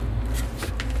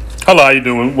Hello, how you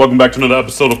doing? Welcome back to another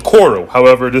episode of Coral.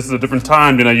 However, this is a different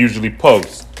time than I usually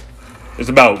post. It's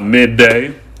about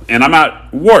midday, and I'm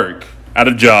at work, at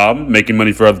a job, making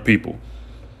money for other people.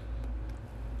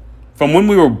 From when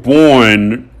we were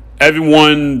born,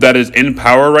 everyone that is in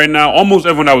power right now, almost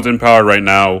everyone that was in power right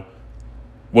now,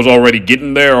 was already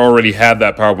getting there, already had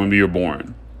that power when we were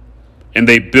born. And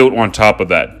they built on top of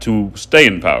that to stay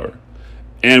in power.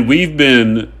 And we've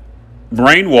been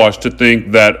brainwashed to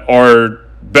think that our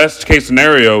best case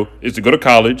scenario is to go to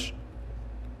college,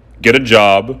 get a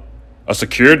job, a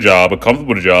secure job, a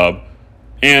comfortable job,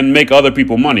 and make other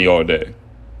people money all day.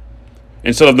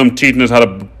 Instead of them teaching us how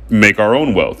to make our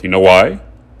own wealth. You know why?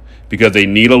 Because they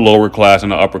need a lower class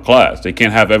and an upper class. They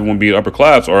can't have everyone be upper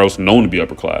class or else known to be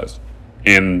upper class.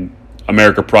 And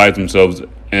America prides themselves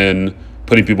in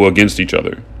putting people against each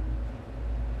other.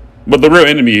 But the real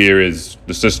enemy here is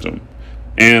the system.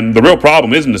 And the real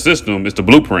problem isn't the system, it's the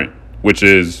blueprint, which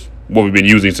is what we've been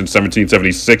using since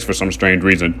 1776 for some strange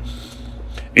reason.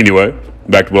 Anyway,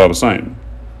 back to what I was saying.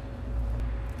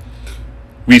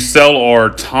 We sell our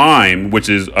time, which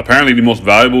is apparently the most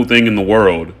valuable thing in the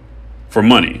world, for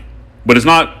money. But it's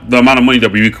not the amount of money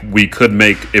that we could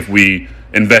make if we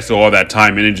invested all that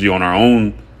time and energy on our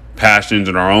own passions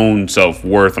and our own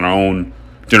self-worth and our own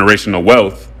generational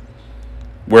wealth.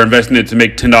 We're investing it to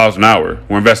make $10 an hour.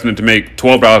 We're investing it to make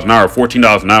 $12 an hour,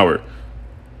 $14 an hour.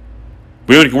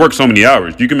 We only can work so many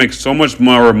hours. You can make so much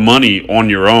more money on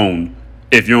your own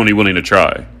if you're only willing to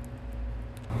try.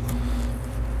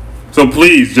 So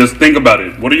please, just think about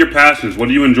it. What are your passions? What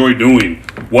do you enjoy doing?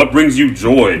 What brings you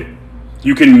joy?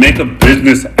 You can make a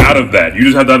business out of that. You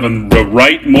just have to have the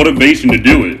right motivation to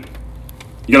do it.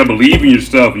 You gotta believe in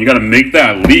yourself, and you gotta make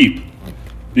that leap.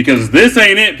 Because this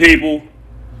ain't it, people.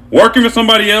 Working for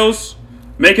somebody else,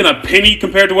 making a penny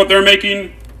compared to what they're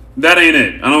making, that ain't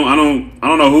it. I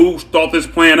don't know who thought this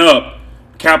plan up.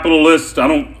 Capitalists, I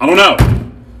don't know.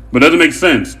 But it doesn't make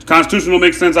sense. The Constitution don't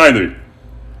make sense either.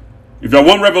 If y'all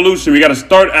want revolution, we got to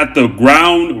start at the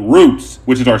ground roots,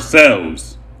 which is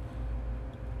ourselves.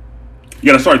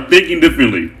 You got to start thinking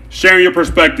differently, sharing your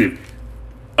perspective.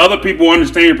 Other people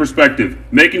understand your perspective,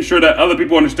 making sure that other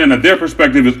people understand that their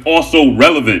perspective is also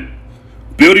relevant.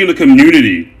 Building a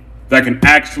community that can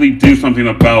actually do something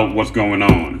about what's going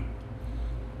on.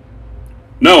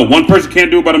 No, one person can't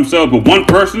do it by themselves, but one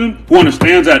person who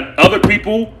understands that other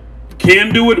people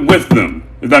can do it with them,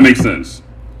 if that makes sense.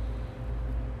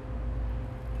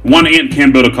 One ant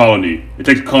can't build a colony. It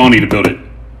takes a colony to build it.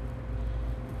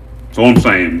 That's all I'm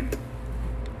saying.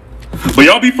 But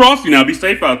y'all be frosty now. Be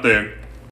safe out there.